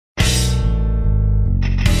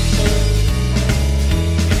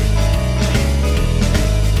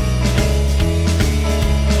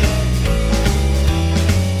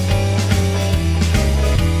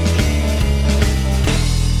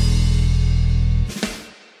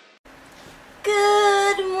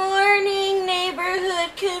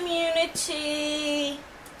T.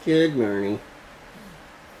 Good morning.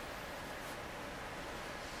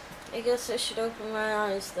 I guess I should open my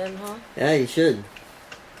eyes then, huh? Yeah, you should.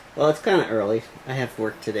 Well, it's kind of early. I have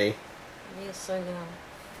work today. Yes, I know.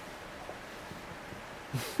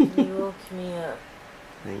 You woke me up.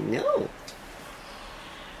 I know.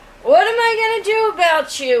 What am I gonna do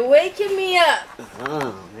about you waking me up?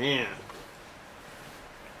 Oh, man.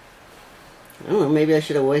 I don't know, maybe I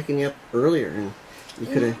should have waken you up earlier and you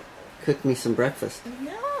could have cooked me some breakfast.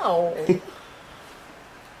 No.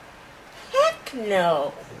 Heck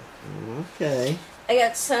no. Okay. I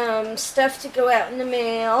got some stuff to go out in the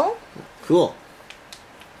mail. Cool.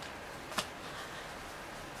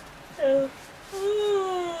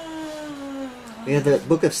 We have the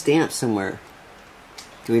book of stamps somewhere.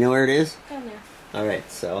 Do we know where it is? Down there.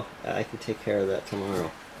 Alright, so I can take care of that tomorrow.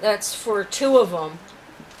 That's for 2 of them.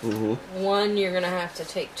 Mm-hmm. One you're going to have to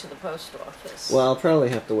take to the post office. Well, I'll probably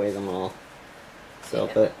have to weigh them all. So,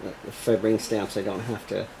 Yeah. but if I bring stamps, I don't have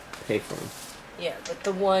to pay for them. Yeah, but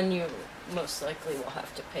the one you most likely will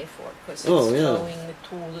have to pay for because it's yeah. going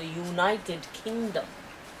to the United Kingdom.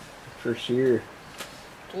 For sure.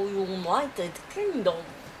 To United Kingdom.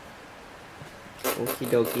 Okie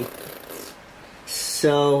dokie.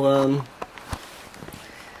 So,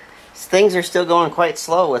 things are still going quite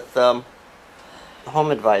slow with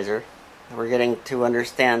Home Advisor. We're getting to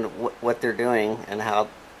understand what they're doing and how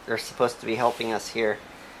they're supposed to be helping us here.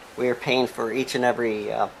 We are paying for each and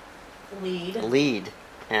every lead,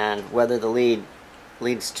 and whether the lead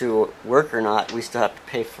leads to work or not, we still have to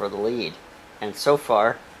pay for the lead. And so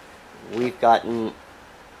far, we've gotten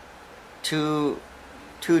two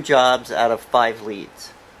jobs out of 5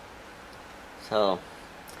 leads. So,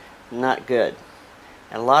 not good.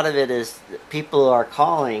 And a lot of it is people are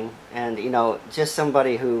calling and, you know, just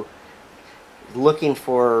somebody who is looking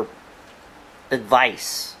for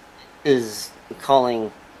advice is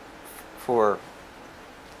calling for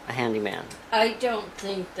a handyman. I don't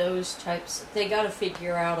think those types... They got to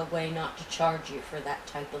figure out a way not to charge you for that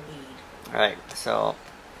type of lead. Right, so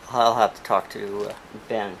I'll have to talk to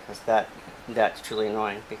Ben, because that's truly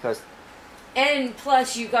annoying, because... And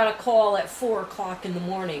plus you got to call at 4 o'clock in the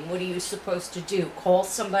morning. What are you supposed to do? Call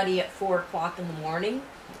somebody at 4 o'clock in the morning?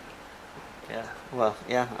 Yeah, well,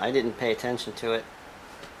 yeah, I didn't pay attention to it.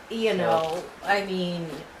 You know, I mean...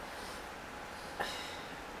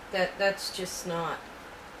 That's just not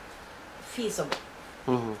feasible.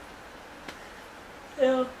 Mm-hmm.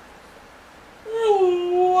 Yeah.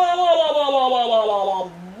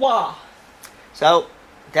 So,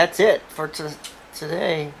 that's it for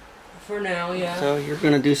today. For now, yeah. So, you're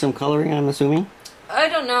going to do some coloring, I'm assuming? I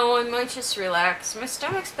don't know, I might just relax. My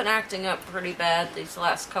stomach's been acting up pretty bad these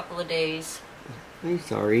last couple of days. I'm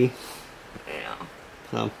sorry.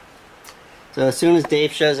 Yeah. So as soon as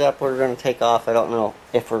Dave shows up, we're going to take off. I don't know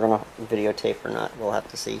if we're going to videotape or not. We'll have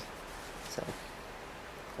to see. So,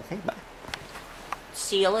 okay, bye.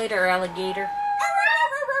 See you later, alligator.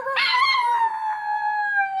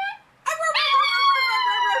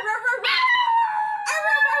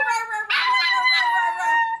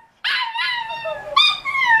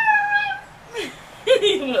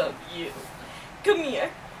 I love you. Come here.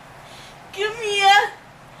 Come here.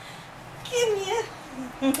 Come here.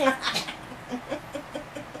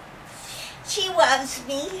 She loves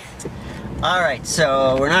me. Alright,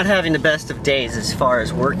 so we're not having the best of days as far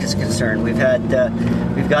as work is concerned. We've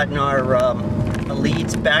gotten our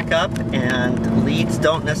leads back up, and leads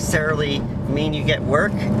don't necessarily mean you get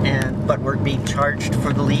work, but we're being charged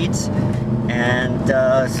for the leads. And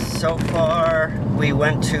so far we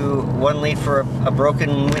went to one lead for a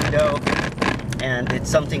broken window, and it's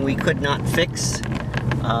something we could not fix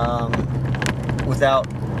without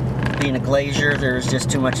being a glazier. There's just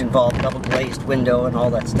too much involved, double glazed window and all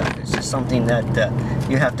that stuff. It's just something that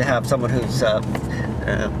you have to have someone who's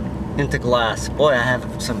into glass. Boy, I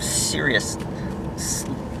have some serious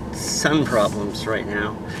sun problems right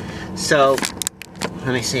now. So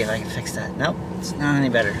let me see if I can fix that. Nope, it's not any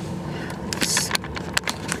better.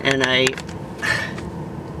 And I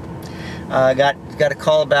got a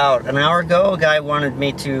call about an hour ago. A guy wanted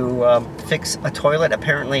me to fix a toilet.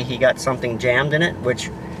 Apparently he got something jammed in it, which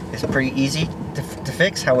is pretty easy to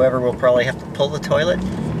fix. However, we'll probably have to pull the toilet.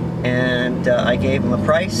 And I gave him a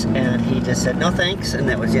price, and he just said no thanks, and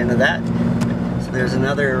that was the end of that. So there's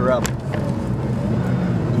another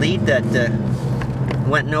lead that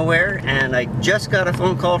went nowhere, and I just got a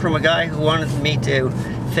phone call from a guy who wanted me to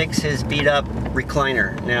fix his beat up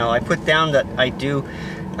recliner. Now I put down that I do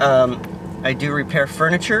repair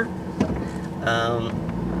furniture,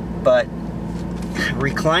 but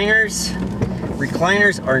recliners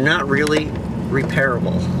are not really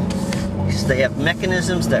repairable. because they have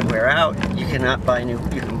mechanisms that wear out. You cannot buy new.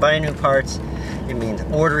 You can buy new parts. It means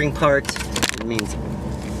ordering parts. It means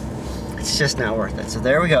it's just not worth it. So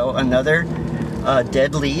there we go, another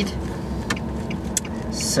dead lead.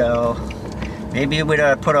 So maybe we'd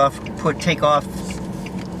take off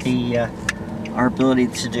the our ability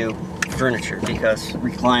to do furniture, because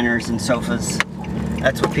recliners and sofas,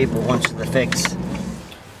 that's what people want you to fix.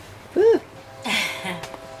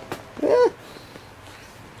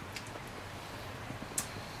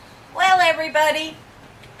 Well, everybody,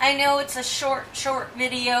 I know it's a short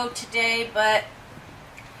video today, but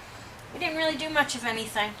we didn't really do much of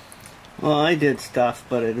anything. Well, I did stuff,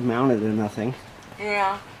 but it amounted to nothing.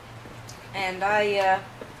 Yeah, and I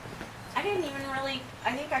didn't even really,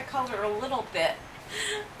 I think I colored a little bit,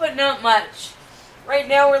 but not much. Right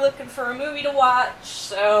now we're looking for a movie to watch,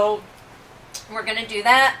 so we're going to do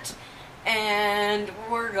that, and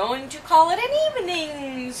we're going to call it an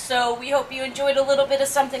evening. So we hope you enjoyed a little bit of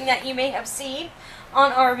something that you may have seen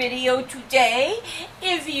on our video today.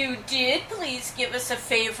 If you did, please give us a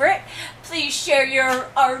favorite. Please share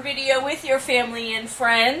our video with your family and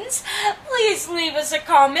friends. Please leave us a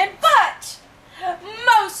comment, but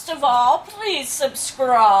most of all, please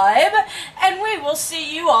subscribe, and we will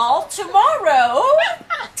see you all tomorrow.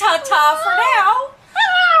 Ta-ta for now.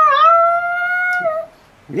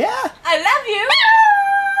 Yeah. I love you.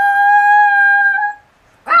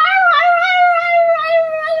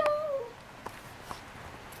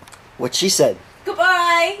 What she said.